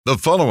The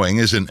following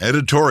is an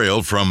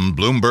editorial from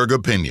Bloomberg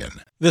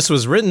Opinion. This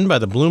was written by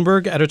the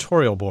Bloomberg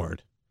editorial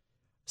board.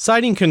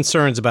 Citing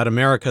concerns about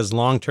America's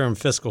long-term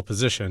fiscal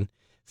position,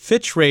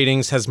 Fitch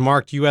Ratings has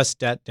marked U.S.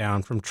 debt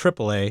down from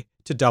AAA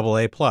to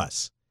AA+.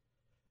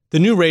 The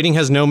new rating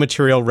has no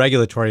material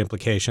regulatory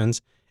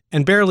implications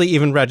and barely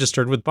even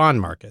registered with bond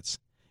markets.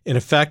 In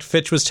effect,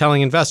 Fitch was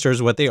telling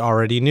investors what they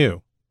already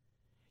knew.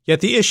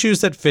 Yet the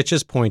issues that Fitch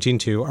is pointing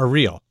to are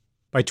real.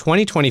 By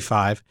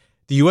 2025,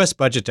 the U.S.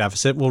 budget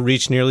deficit will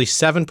reach nearly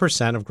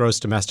 7% of gross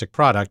domestic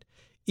product,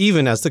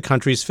 even as the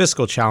country's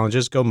fiscal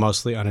challenges go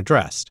mostly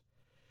unaddressed.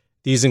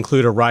 These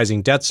include a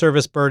rising debt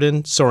service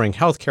burden, soaring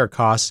healthcare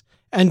costs,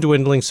 and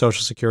dwindling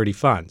Social Security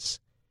funds.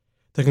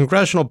 The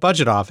Congressional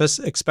Budget Office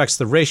expects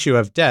the ratio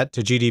of debt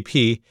to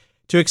GDP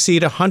to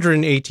exceed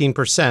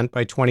 118%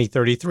 by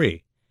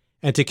 2033,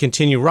 and to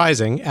continue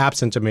rising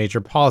absent a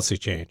major policy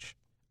change.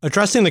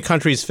 Addressing the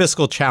country's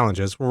fiscal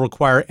challenges will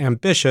require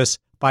ambitious,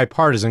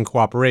 bipartisan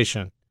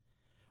cooperation.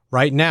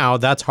 Right now,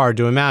 that's hard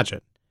to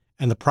imagine,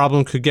 and the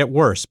problem could get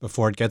worse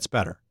before it gets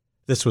better.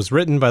 This was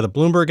written by the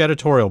Bloomberg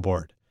editorial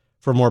board.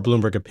 For more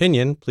Bloomberg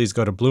Opinion, please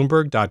go to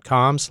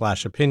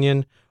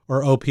bloomberg.com/opinion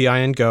or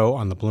OPIN Go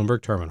on the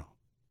Bloomberg terminal.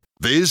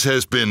 This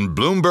has been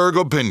Bloomberg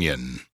Opinion.